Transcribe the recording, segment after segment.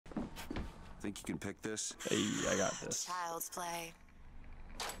Think you can pick this? Hey, I got this. Child's play.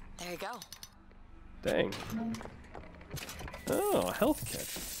 There you go. Dang. Oh, a health kit.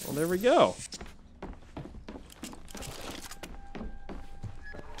 Well, there we go.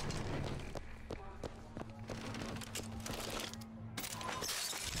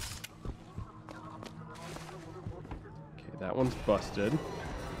 Okay, that one's busted.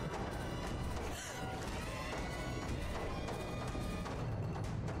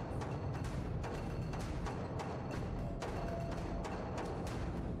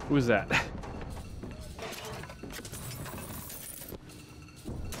 Who's that?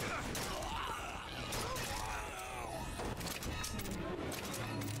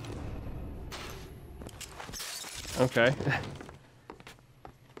 Okay.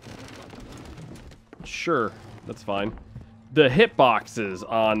 Sure, that's fine. The hitboxes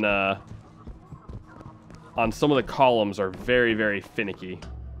on some of the columns are very, very finicky.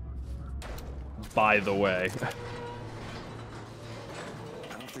 By the way.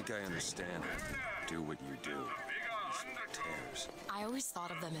 I don't think I understand it. Do what you do. These tears. I always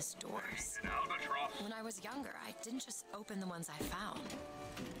thought of them as doors. When I was younger, I didn't just open the ones I found.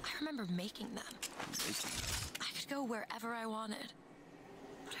 I remember making them. I could go wherever I wanted.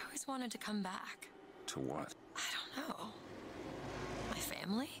 But I always wanted to come back. To what? I don't know. My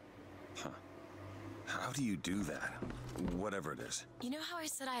family? Huh. How do you do that? Whatever it is. You know how I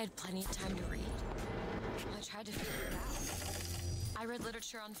said I had plenty of time to read? I tried to figure it out. I read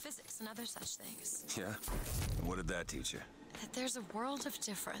literature on physics and other such things. Yeah? What did that teach you? That there's a world of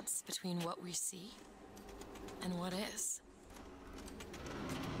difference between what we see and what is.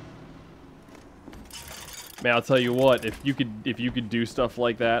 Man, I'll tell you what, if you could do stuff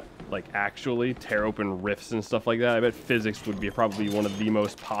like that, like actually tear open rifts and stuff like that, I bet physics would be probably one of the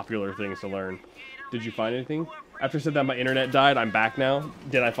most popular things to learn. Did you find anything? After I said that my internet died, I'm back now.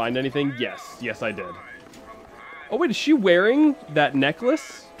 Did I find anything? Yes. Yes, I did. Oh, wait, is she wearing that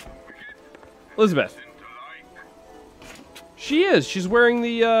necklace? Elizabeth. She is. She's wearing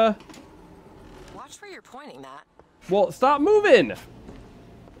the, Watch where you're pointing that. Well, stop moving!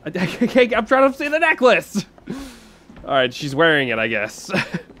 I'm trying to see the necklace! Alright, she's wearing it, I guess.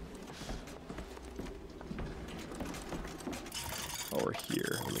 While we're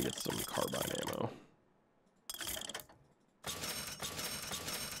here, let me get some carbine ammo.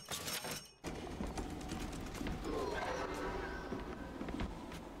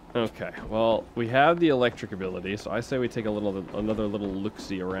 Okay, well, we have the electric ability, so I say we take another little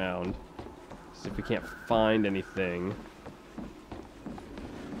look-see around. See if we can't find anything.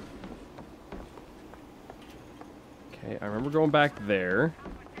 Okay, I remember going back there.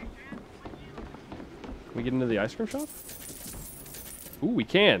 Can we get into the ice cream shop? Ooh, we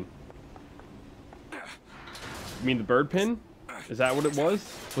can. You mean the bird pin? Is that what it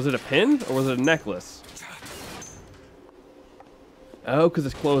was? Was it a pin or was it a necklace? Oh, because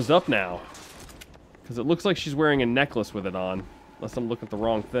it's closed up now. Because it looks like she's wearing a necklace with it on. Unless I'm looking at the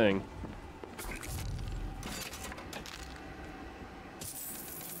wrong thing.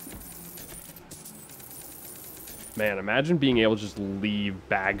 Man, imagine being able to just leave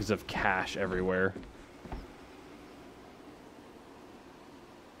bags of cash everywhere.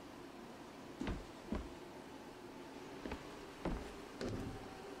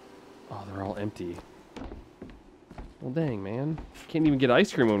 Oh, they're all empty. Well, dang, man. Can't even get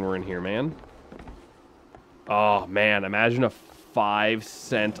ice cream when we're in here, man. Oh, man. Imagine a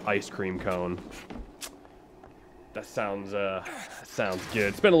 5-cent ice cream cone. That sounds good.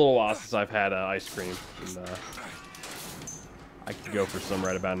 It's been a little while since I've had ice cream. And, I could go for some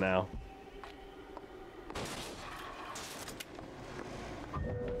right about now.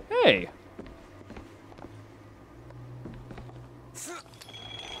 Hey!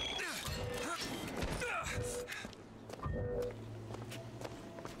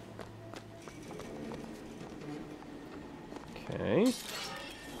 Okay.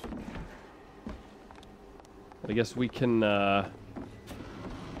 I guess we can,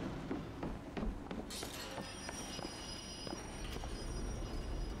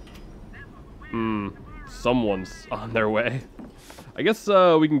 someone's on their way. I guess,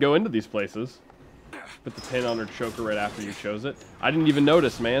 we can go into these places. Put the pin on her choker right after you chose it. I didn't even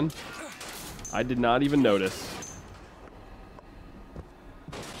notice, man. I did not even notice.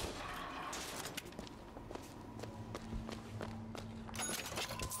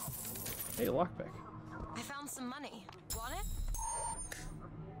 Hey, lockpick. I found some money. Want it?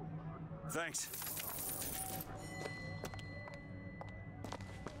 Thanks.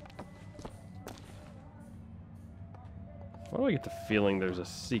 Why do I get the feeling there's a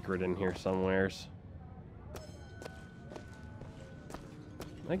secret in here somewheres?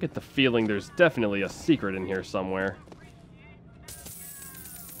 I get the feeling there's definitely a secret in here somewhere.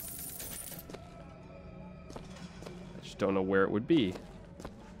 I just don't know where it would be.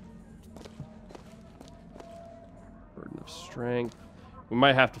 Burden of strength. We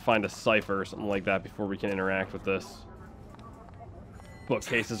might have to find a cipher or something like that before we can interact with this.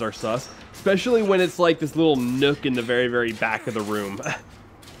 Bookcases are sus. Especially when it's like this little nook in the very, very back of the room.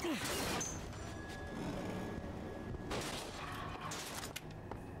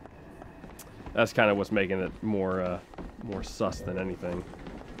 That's kind of what's making it more sus than anything.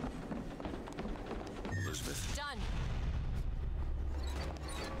 Elizabeth. Done.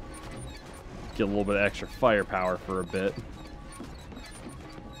 Get a little bit of extra firepower for a bit.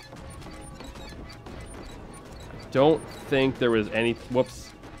 Don't think there was any... Whoops.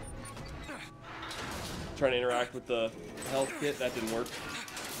 Trying to interact with the health kit. That didn't work.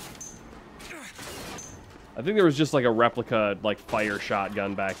 I think there was just like a replica, like, fire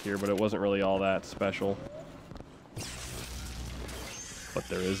shotgun back here, but it wasn't really all that special. But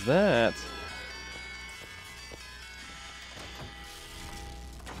there is that.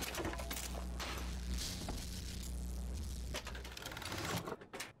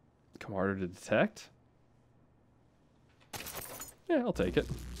 Come harder to detect. Yeah, I'll take it.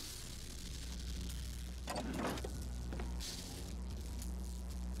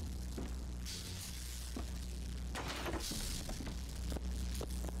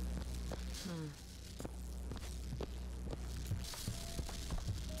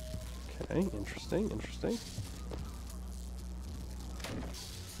 Okay, interesting, interesting.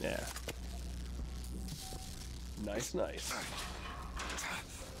 Yeah. Nice, nice.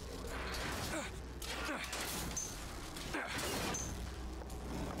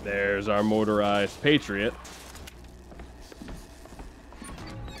 There's our motorized Patriot.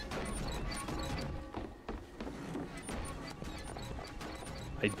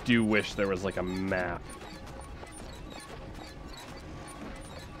 I do wish there was like a map.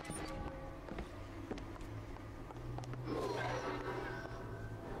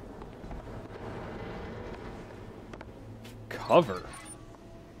 Cover.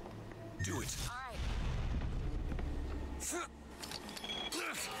 Do it.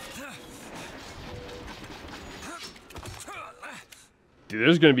 All right. Dude,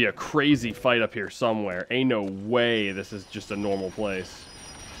 there's gonna be a crazy fight up here somewhere. Ain't no way this is just a normal place.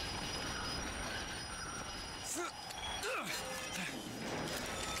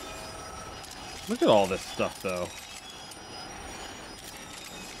 Look at all this stuff, though.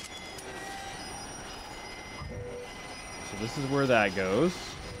 So this is where that goes.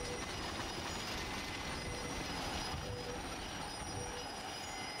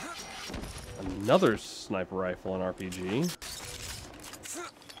 Another sniper rifle and RPG.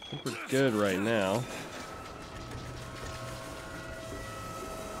 I think we're good right now.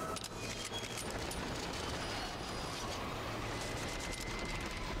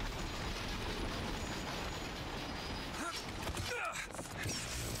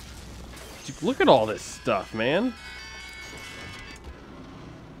 Dude, look at all this stuff, man.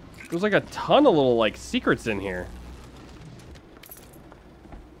 There's like a ton of little, like, secrets in here.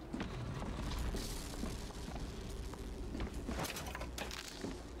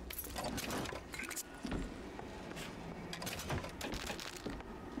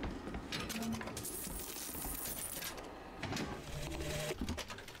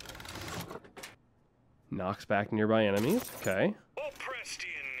 Knocks back nearby enemies. Okay. Oh, Preston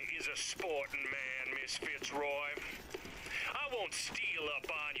is a sporting man, Miss Fitzroy. I won't steal up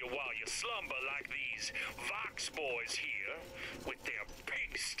on you while you slumber like these Vox boys here with their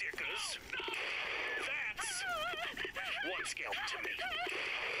pig stickers. That's one scalp to me.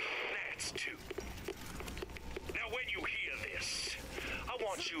 That's two. Now, when you hear this, I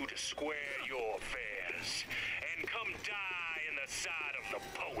want you to square your affairs and come die in the side of the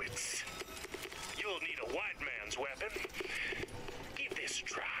poets. You'll need a white man's weapon. Give this a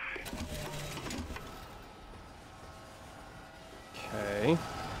try. Okay.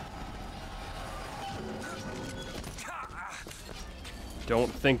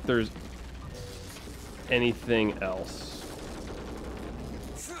 Don't think there's anything else.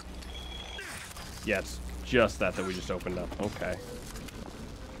 Yeah, it's just that we just opened up. Okay.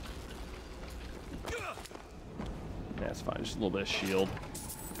 That's fine. Just a little bit of shield.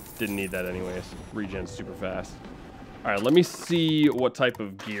 Didn't need that anyways. Regen's super fast. Alright, let me see what type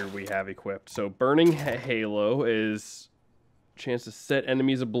of gear we have equipped. So, Burning Halo is chance to set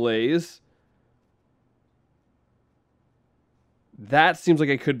enemies ablaze. That seems like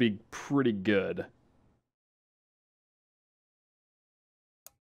it could be pretty good.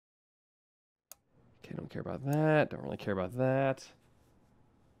 Okay, don't care about that. Don't really care about that.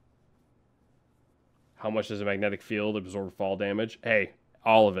 How much does a magnetic field absorb fall damage? Hey,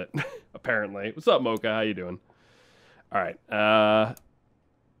 all of it, apparently. What's up, Mocha? How you doing? All right.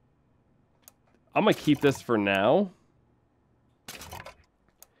 I'm going to keep this for now.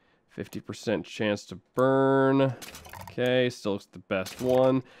 50% chance to burn. Okay, still looks the best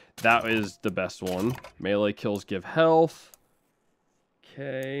one. That is the best one. Melee kills give health.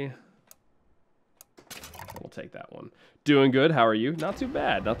 Okay. We'll take that one. Doing good. How are you? Not too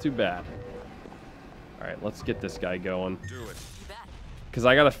bad. Not too bad. All right, let's get this guy going. Do it. Because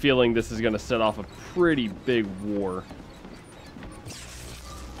I got a feeling this is going to set off a pretty big war.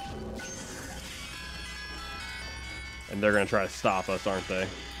 And they're going to try to stop us, aren't they?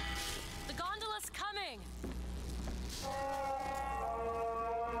 The gondola's coming.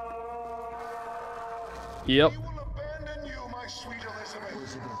 Yep. He will abandon you, my sweet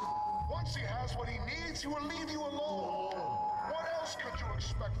Elizabeth. Once he has what he needs, he will leave you alone. What else could you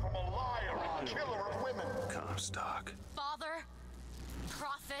expect from a liar and killer of women? Comstock. Father,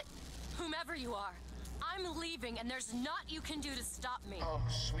 prophet, whomever you are, I'm leaving and there's naught you can do to stop me. Oh,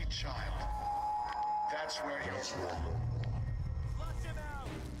 sweet child. That's where you're wrong.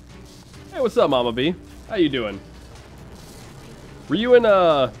 Hey, what's up, Mama B? How you doing? Were you in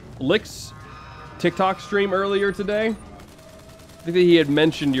Lick's TikTok stream earlier today? I think that he had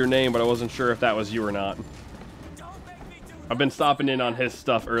mentioned your name, but I wasn't sure if that was you or not. I've been stopping in on his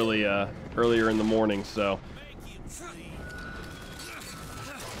stuff earlier in the morning, so.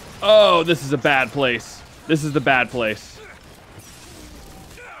 Oh, this is a bad place. This is the bad place.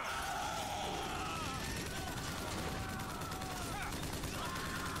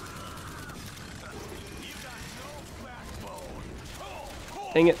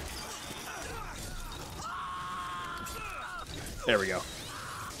 Dang it. There we go.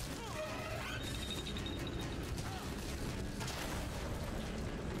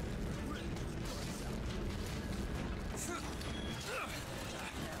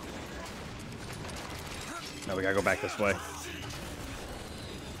 Now we gotta go back this way.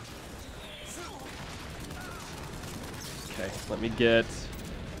 Okay, let me get...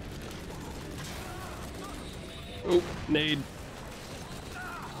 Oh, nade.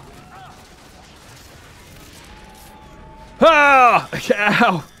 Ah!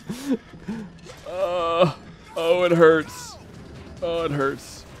 Ow! Oh, it hurts. Oh, it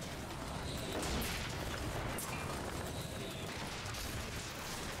hurts.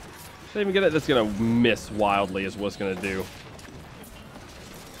 Did I even get it? That's gonna miss wildly is what's gonna do.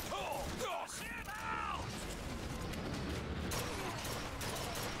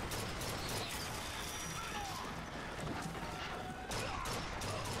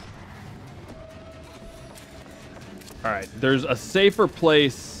 Alright, there's a safer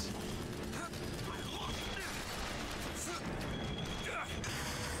place.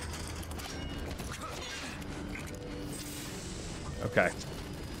 Okay.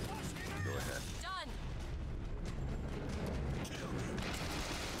 Go ahead. Done.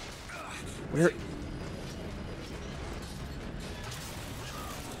 Where?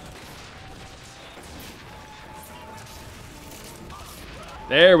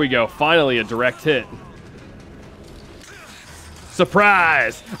 There we go. Finally a direct hit.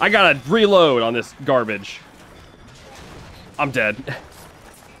 Surprise! I gotta reload on this garbage. I'm dead.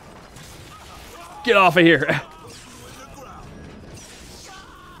 Get off of here.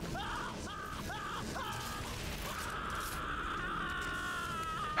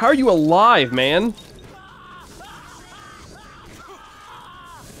 How are you alive, man?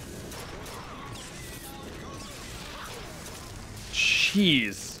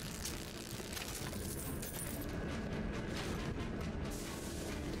 Jeez.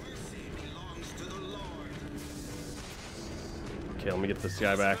 Okay, let me get this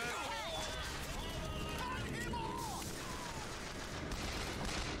guy back.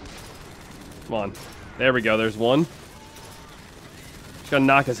 Come on. There we go. There's one. Just gotta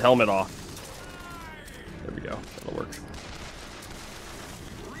knock his helmet off. There we go. That'll work.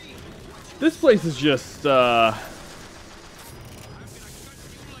 This place is just, if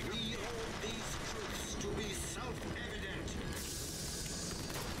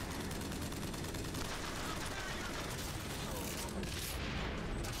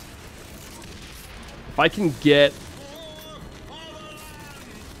I can get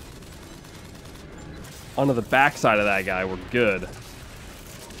onto the backside of that guy, we're good.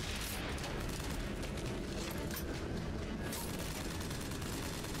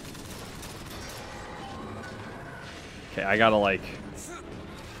 Okay, I gotta like...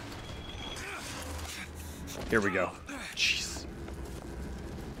 Here we go. Jeez.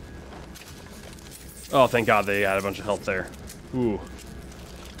 Oh, thank God they had a bunch of health there. Ooh.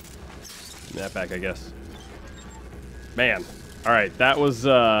 That back, I guess. Man. Alright, that was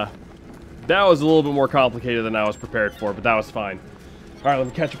a little bit more complicated than I was prepared for, but that was fine. Alright, let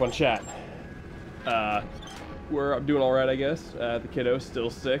me catch up on chat. I'm doing alright, I guess. The kiddo's still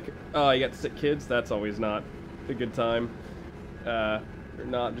sick. Oh, you got sick kids? That's always not a good time. You're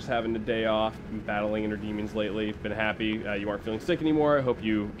not just having a day off. Been battling inner demons lately. Been happy you aren't feeling sick anymore. I hope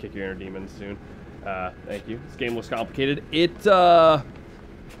you kick your inner demons soon. Thank you. This game looks complicated.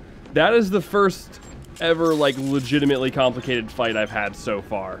 That is the first ever, like, legitimately complicated fight I've had so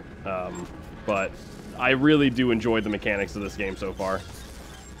far. But I really do enjoy the mechanics of this game so far.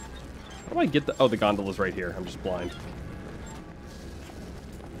 How do I get the... Oh, the gondola's right here. I'm just blind.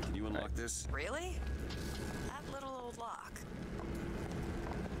 Can you unlock this? Really? That little old lock.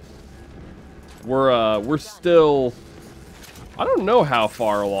 We're still... I don't know how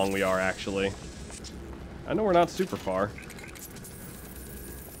far along we are, actually. I know we're not super far.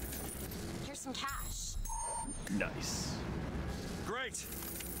 Here's some cash. Nice. Great.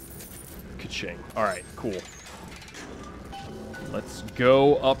 Ka-ching. Alright, cool. Let's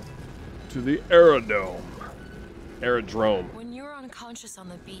go up to the aerodrome. Aerodrome. When you were unconscious on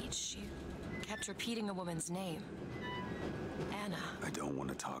the beach, you kept repeating a woman's name. Anna. I don't want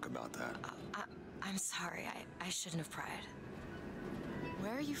to talk about that. I'm sorry. I shouldn't have pried.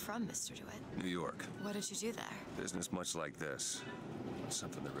 Where are you from, Mr. DeWitt? New York. What did you do there? Business much like this.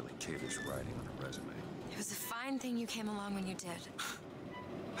 Something that really caters writing on a resume. It was a fine thing you came along when you did.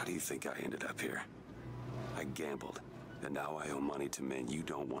 How do you think I ended up here? I gambled, and now I owe money to men you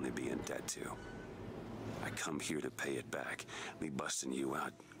don't want to be in debt to. I come here to pay it back. Me busting you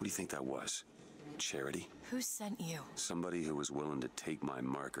out, what do you think that was? Charity? Who sent you? Somebody who was willing to take my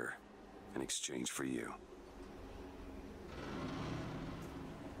marker in exchange for you.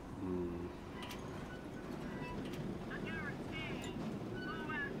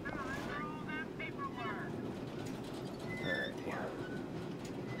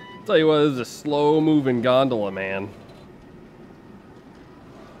 Tell you what, this is a slow-moving gondola, man.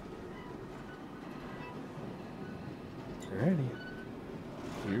 Alrighty.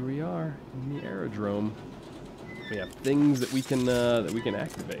 Here we are in the aerodrome. We have things that we can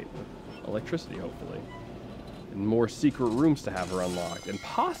activate with electricity, hopefully. And more secret rooms to have her unlocked, and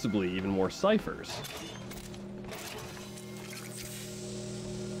possibly even more ciphers.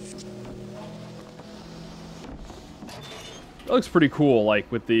 That looks pretty cool, like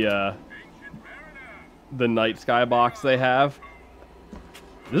with the night sky box they have.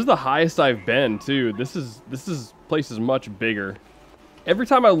 This is the highest I've been too. This place is much bigger. Every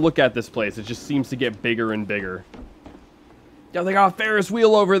time I look at this place, it just seems to get bigger and bigger. Yeah, they got a Ferris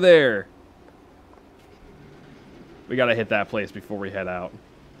wheel over there. We gotta hit that place before we head out.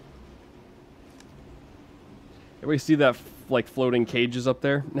 Everybody see that, like, floating cages up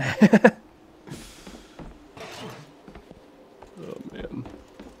there? Oh, man.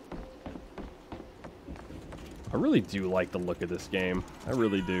 I really do like the look of this game. I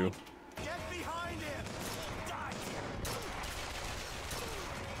really do. Get behind him! Die.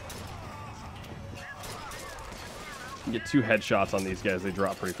 You get 2 headshots on these guys, they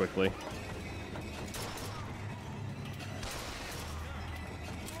drop pretty quickly.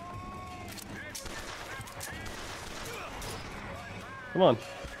 Come on.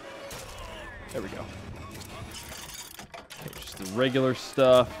 There we go. Okay, just the regular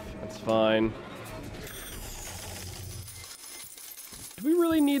stuff. That's fine. Do we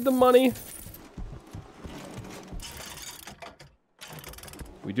really need the money?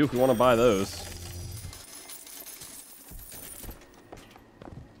 We do if we want to buy those.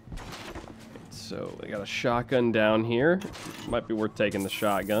 So, they got a shotgun down here. Might be worth taking the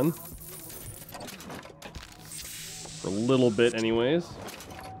shotgun. For a little bit, anyways.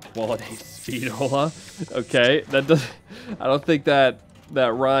 Quality speedola. Okay, that does. I don't think that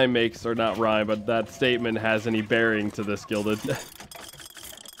rhyme makes, or not rhyme, but that statement has any bearing to this, Gilded.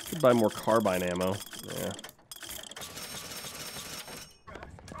 Could buy more carbine ammo. Yeah.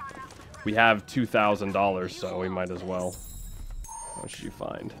 We have $2,000, so we might as well. What should you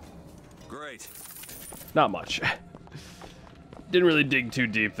find? Great. Not much. Didn't really dig too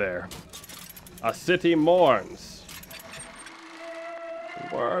deep there. A City Mourns.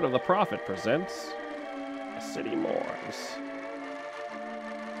 Word of the Prophet presents A City Mourns.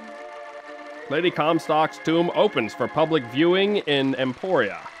 Lady Comstock's tomb opens for public viewing in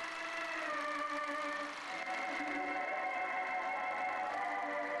Emporia.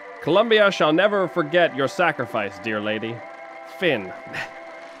 Columbia shall never forget your sacrifice, dear lady. Finn.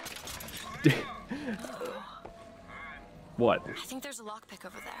 What? I think there's a lockpick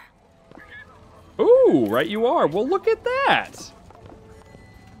over there. Ooh, right you are. Well, look at that.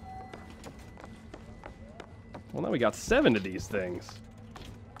 Well, now we got 7 of these things.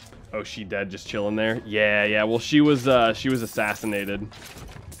 Oh, she dead, just chilling there? Yeah, yeah. Well, she was assassinated.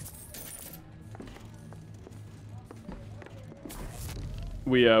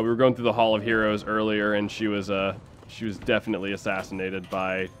 We were going through the Hall of Heroes earlier, and she was definitely assassinated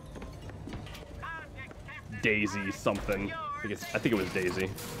by Daisy something. I think it was Daisy.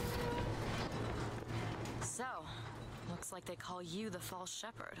 So, looks like they call you the false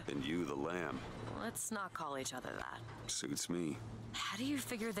shepherd. And you the lamb. Let's not call each other that. Suits me. How do you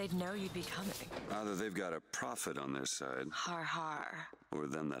figure they'd know you'd be coming? Either they've got a prophet on their side, Har har. or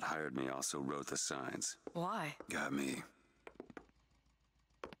them that hired me also wrote the signs. Why? Got me.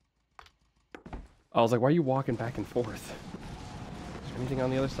 I was like, why are you walking back and forth? Is there anything on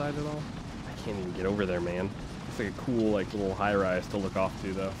the other side at all? I can't even get over there, man. It's like a cool, like, little high-rise to look off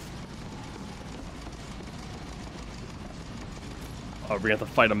to, though. Oh, we're gonna have to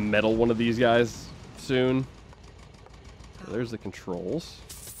fight a metal one of these guys soon. There's the controls.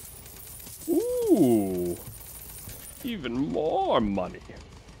 Ooh! Even more money.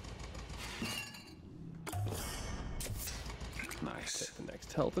 Nice. Take the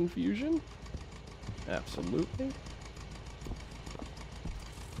next health infusion. Absolutely.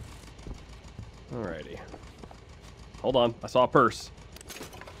 Alrighty. Hold on, I saw a purse.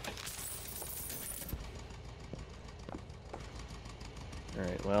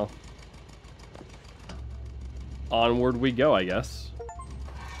 Alright, well. Onward we go, I guess.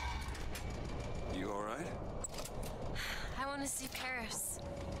 You alright? I want to see Paris.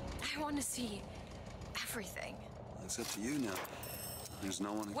 I want to see everything. It's up to you now. There's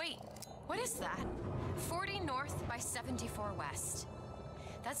no one... Wait, what is that? 40 north by 74 west.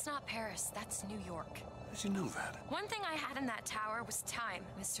 That's not Paris, that's New York. How'd you know that? One thing I had in that tower was time,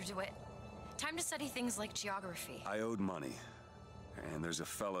 Mr. DeWitt. Time to study things like geography. I owed money. And there's a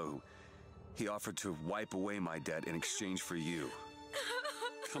fellow who... He offered to wipe away my debt in exchange for you.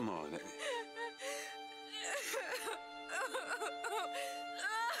 Come on.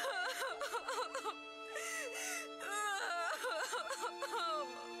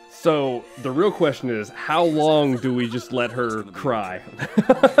 So, the real question is, how long do we just let her cry?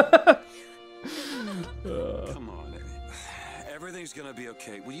 Come on. Everything's gonna be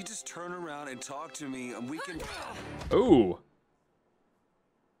okay. Will you just turn around and talk to me and we can... Ooh.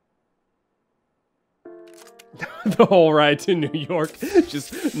 The whole ride to New York.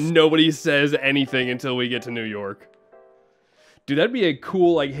 Just nobody says anything until we get to New York. Dude, that'd be a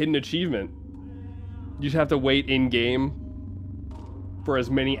cool, like, hidden achievement. You just have to wait in-game for as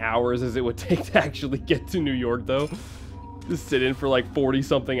many hours as it would take to actually get to New York, though. Just sit in for, like,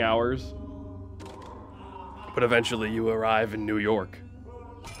 40-something hours. But eventually you arrive in New York.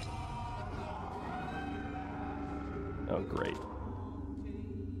 Oh, great.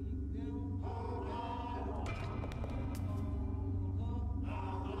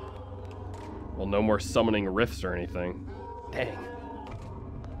 Well, no more summoning rifts or anything. Dang.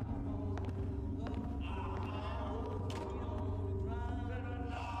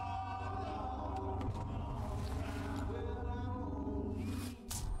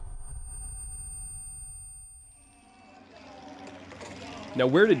 Now,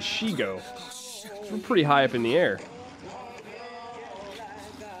 where did she go? We're pretty high up in the air.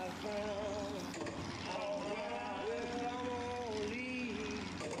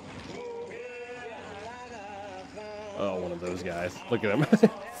 Oh, one of those guys. Look at him.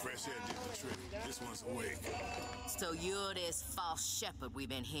 Fresh air did the trick. This one's awake. So you're this false shepherd we've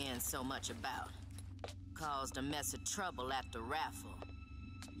been hearing so much about. Caused a mess of trouble at the raffle.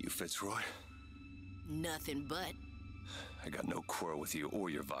 You Fitzroy? Nothing but. I got no quarrel with you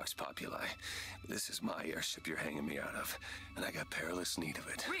or your Vox Populi. This is my airship you're hanging me out of, and I got perilous need of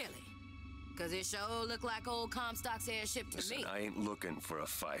it. Really? Cause it sure look like old Comstock's airship to Listen, me. I ain't looking for a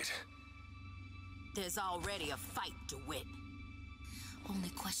fight. There's already a fight, DeWitt. Only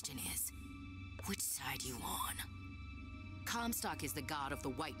question is, which side you on? Comstock is the god of the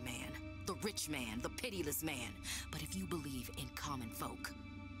white man, the rich man, the pitiless man. But if you believe in common folk,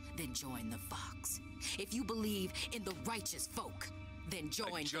 then join the Vox. If you believe in the righteous folk, then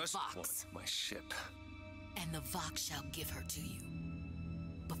join the Vox. My ship. And the Vox shall give her to you.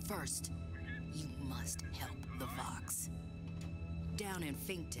 But first, you must help the Vox. Down in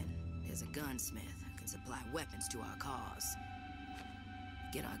Finkton, there's a gunsmith who can supply weapons to our cause.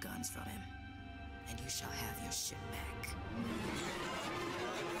 Get our guns from him, and you shall have your ship back.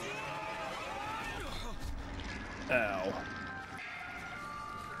 Ow.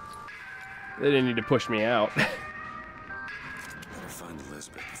 They didn't need to push me out. Better find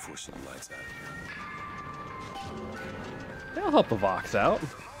Elizabeth before she lights out. They'll help the Vox out.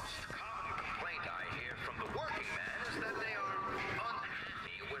 Complaint I hear from the working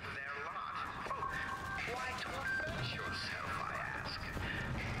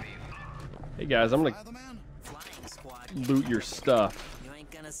Hey guys, I'm gonna Flying squad. loot your stuff. You ain't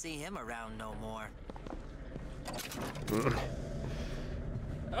gonna see him around no more.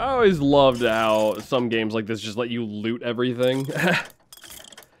 I always loved how some games like this just let you loot everything.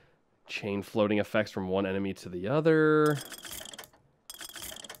 Chain floating effects from one enemy to the other.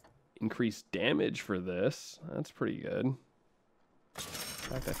 Increased damage for this. That's pretty good. In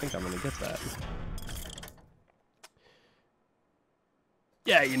fact, I think I'm gonna get that.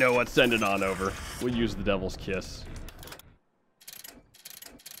 Yeah, you know what? Send it on over. We'll use the Devil's Kiss.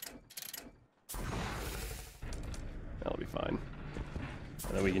 That'll be fine.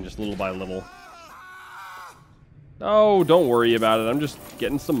 And then we can just little by little. Oh, don't worry about it. I'm just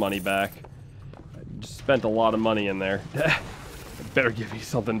getting some money back. I just spent a lot of money in there. Better give me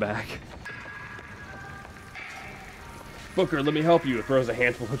something back. Booker, let me help you. It throws a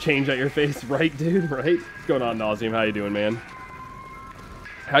handful of change at your face. Right, dude? Right? What's going on, Nauseam? How you doing, man?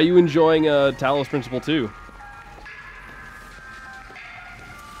 How you enjoying Talos Principle 2?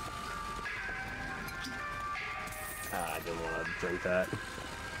 I didn't want to drink that.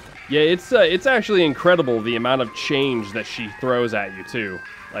 Yeah, it's actually incredible the amount of change that she throws at you, too.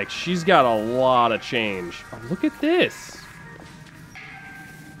 Like, she's got a lot of change. Oh, look at this.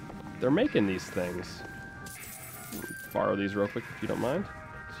 They're making these things. Borrow these real quick if you don't mind.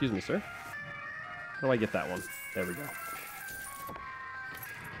 Excuse me, sir. How do I get that one? There we go.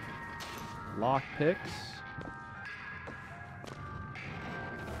 Lock picks.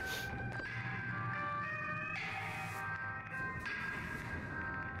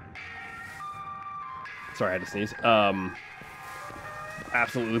 Sorry, I had to sneeze.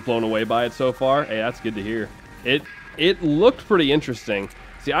 Absolutely blown away by it so far. Hey, that's good to hear. It looked pretty interesting.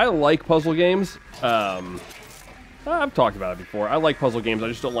 See, I like puzzle games. I've talked about it before. I like puzzle games. I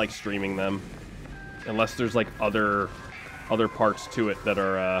just don't like streaming them, unless there's like other parts to it that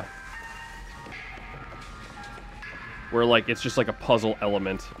are where like it's just like a puzzle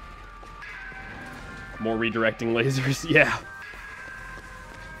element. More redirecting lasers, yeah.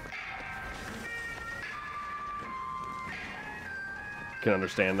 Can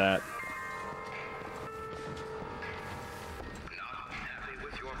understand that.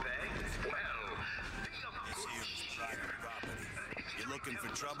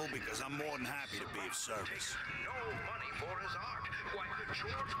 Because I'm more than happy to be of service. No money for his art. Why,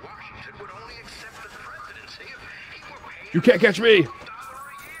 George Washington would only accept the presidency if he were paid You can't catch me! $1 a year.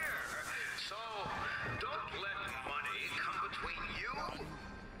 So, don't let money come between you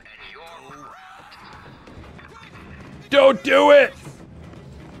and your craft. Don't do it!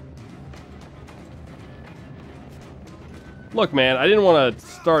 Look, man, I didn't want to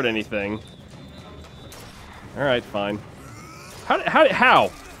start anything. Alright, fine.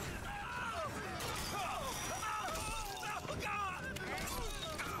 How?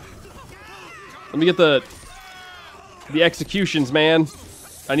 Let me get the executions, man.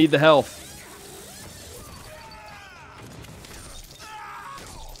 I need the health.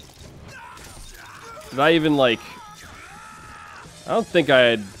 Did I even, like... I don't think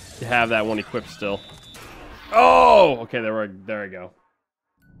I'd have that one equipped still. Oh! Okay, there I go.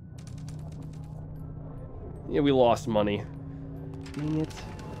 Yeah, we lost money. Dang it.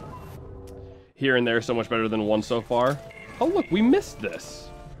 Here and there, so much better than one so far. Oh, look, we missed this.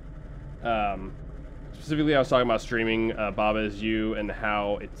 Specifically, I was talking about streaming Baba Is You and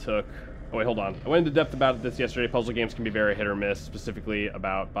how it took... Oh, wait, hold on. I went into depth about this yesterday. Puzzle games can be very hit or miss, specifically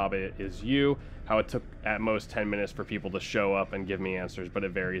about Baba Is You. How it took, at most, 10 minutes for people to show up and give me answers, but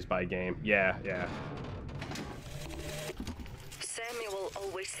it varies by game. Yeah. Samuel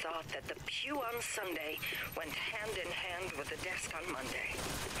always thought that the pew on Sunday went hand in hand with the desk on Monday.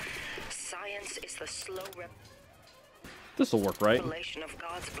 Science is the slow This'll work, right? revelation of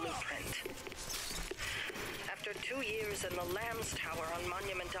God's blueprint. After 2 years in the Lamb's Tower on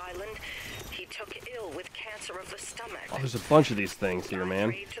Monument Island, he took ill with cancer of the stomach. Oh, there's a bunch of these things here, man.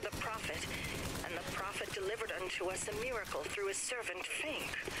 God prayed to the prophet, and the prophet delivered unto us a miracle through his servant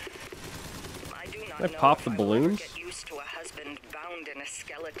Fink. I do not Can I know pop if the I will ever balloons? get used to a husband bound in a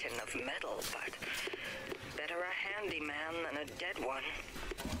skeleton of metal, but better a handyman than a dead one.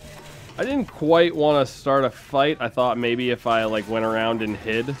 I didn't quite want to start a fight. I thought maybe if I, like, went around and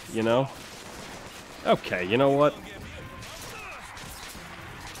hid, you know? Okay, you know what?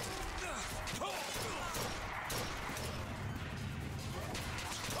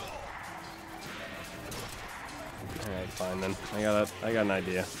 Alright, fine then. I got an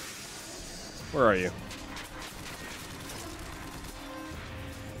idea. Where are you?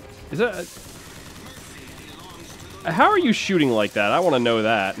 Is that... How are you shooting like that? I want to know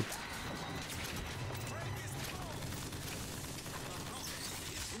that.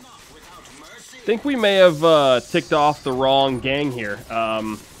 think we may have ticked off the wrong gang here.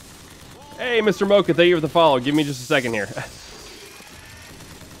 Hey, Mr. Mocha, thank you for the follow. Give me just a second here.